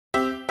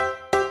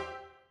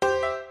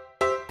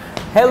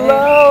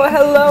Hello,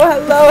 hello,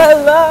 hello,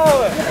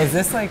 hello. Is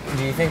this like,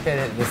 do you think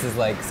that this is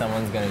like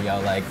someone's gonna yell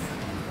like,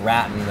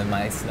 rat in the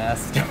mice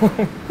nest?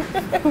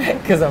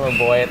 Because I'm a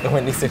boy at the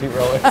Windy City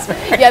Rollers.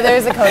 Yeah,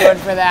 there's a code word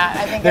for that.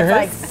 I think it's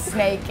like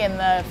snake in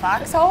the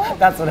foxhole.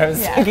 That's what I was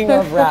thinking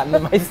of, rat in the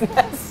mice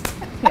nest.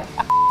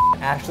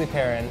 Ashley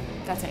Perrin.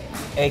 That's me.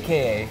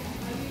 AKA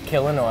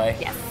Killa Nois.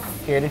 Yes.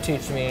 Here to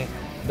teach me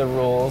the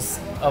rules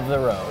of the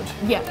road.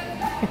 Yeah.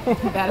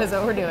 That is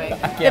what we're doing.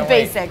 The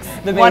basics.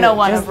 The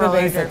 101 just of roller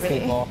the basics, derby.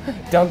 people.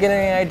 Don't get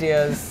any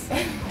ideas.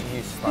 Do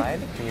you slide?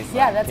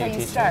 Yeah, that's how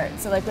you start.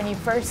 So like when you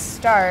first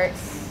start,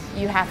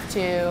 you have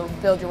to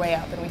build your way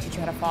up, and we teach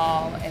you how to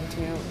fall and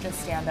to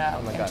just stand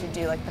up and to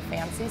do like the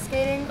fancy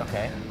skating.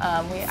 Okay.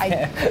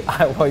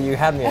 Well, you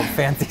had me at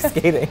fancy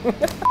skating.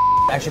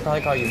 I should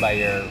probably call you by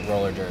your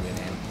roller derby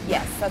name.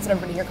 Yes, that's what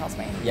everybody here calls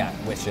me. Yeah,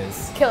 which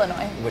is Killa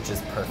Nois. Which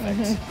is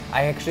perfect.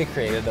 I actually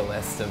created a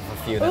list of a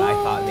few that I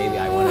thought maybe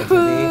I wanted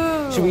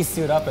to be. Should we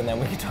suit up and then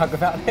we can talk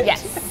about it?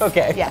 Yes.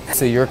 Okay. Yes.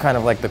 So you're kind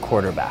of like the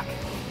quarterback.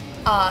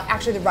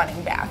 Actually, the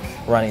running back.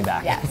 Running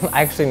back. Yes.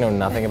 I actually know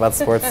nothing about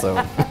sports, so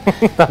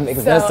that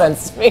makes no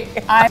sense to me.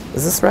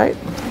 Is this right?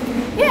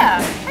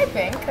 Yeah, I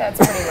think that's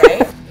pretty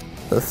right.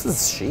 This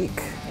is chic.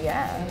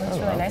 Yeah, that's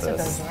really nice with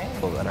those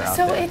rings.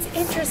 So it's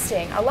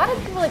interesting. A lot of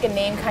people, like a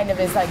name kind of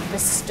is like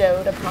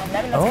bestowed upon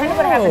them, and that's kind of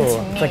what happened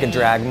to me. It's like a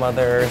drag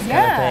mother kind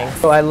of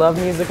thing. So I love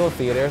musical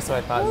theater, so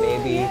I thought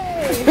maybe.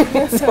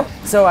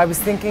 So I was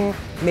thinking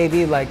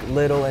maybe like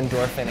Little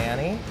Endorphin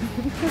Annie.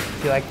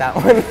 Do you like that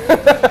one?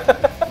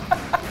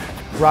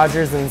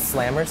 Rogers and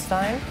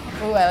Slammerstein.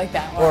 Ooh, I like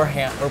that one. Or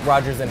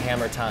Rogers and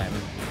Hammer Time.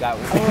 That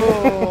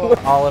was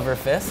Oliver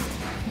Fist.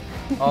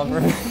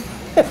 Oliver.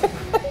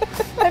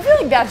 I feel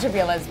like that should be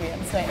a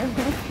lesbian's name.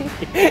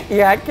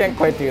 Yeah, I can't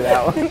quite do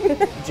that one.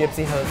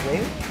 Gypsy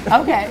Hosley.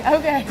 Okay.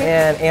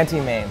 And Auntie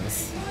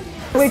Mames.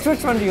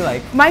 Which one do you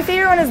like? My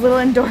favorite one is Little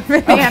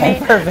Endorphin Annie.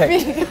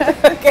 Perfect.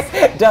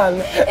 Okay,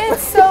 done.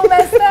 It's so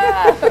messed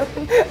up.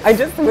 I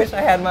just wish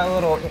I had my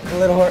little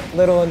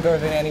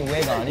Endorphin Annie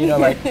wig on, you know,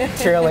 like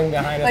trailing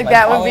behind us. Like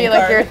that would be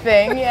like your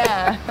thing,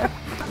 yeah.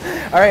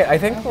 All right, I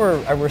think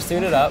we're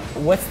suited up.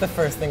 What's the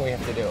first thing we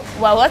have to do?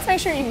 Well, let's make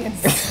sure you can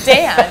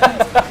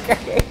stand.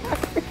 Okay.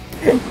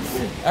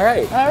 All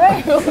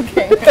right.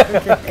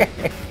 Okay.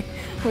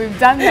 We've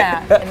done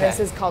that, and this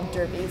is called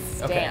derby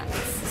stance. Okay.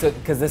 So,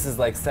 because this is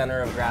like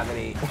center of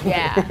gravity.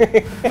 Yeah.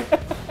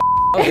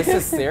 Oh, this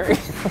is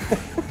serious.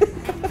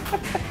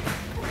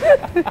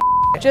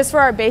 Just for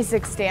our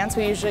basic stance,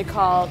 we usually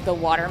call the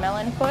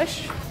watermelon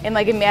push. And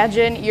like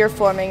imagine you're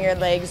forming your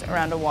legs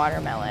around a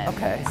watermelon.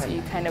 Okay. So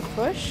you kind of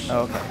push.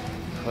 Okay.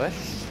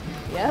 Push.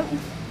 Yep.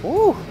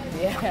 Woo.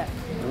 Yeah.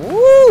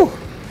 Woo.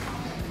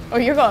 Oh,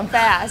 you're going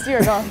fast.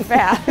 You're going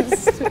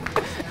fast.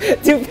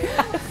 Too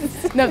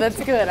fast. No, that's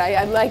good.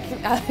 I like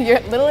your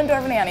Little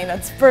Endorphin Annie.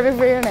 That's perfect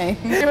for your name.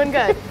 You're doing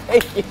good.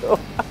 Thank you.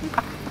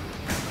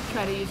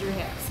 Try to use your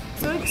hips.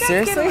 So it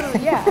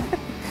seriously? Yeah.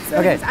 So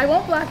okay. I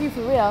won't block you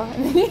for real.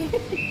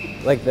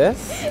 Like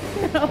this?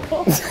 No.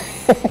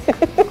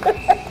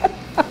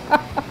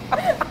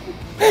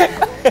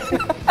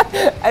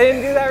 I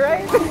didn't do that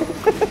right?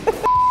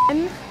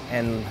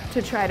 And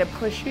to try to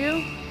push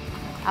you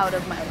out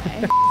of my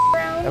way.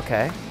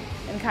 Okay.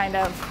 And kind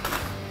of.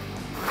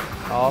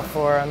 All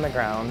four on the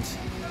ground.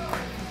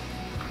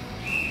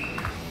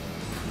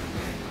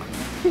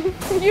 You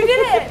did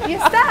it! You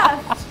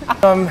stopped!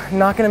 I'm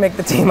not going to make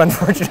the team,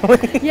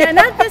 unfortunately. Yeah,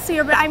 not this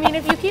year, but I mean,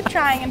 if you keep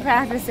trying and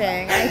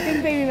practicing, I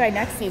think maybe by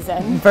next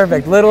season.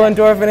 Perfect. Little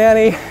Endorphin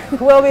Annie,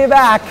 we'll be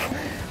back.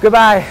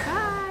 Goodbye.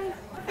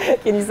 Bye.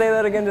 Can you say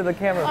that again to the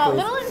camera, please?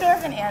 Little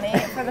Endorphin Annie,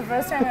 for the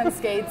first time on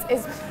skates,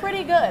 is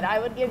pretty good. I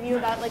would give you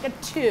about like a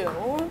 2,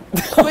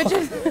 which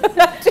is...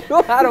 2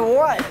 out of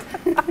what?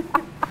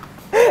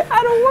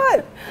 Out of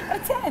what? A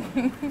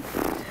 10.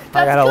 That's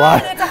I got a good.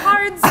 lot. It's a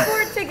hard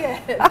sport to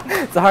get.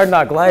 It's a hard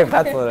knock life,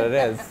 that's what it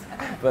is.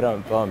 But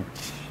That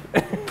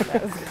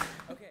was good.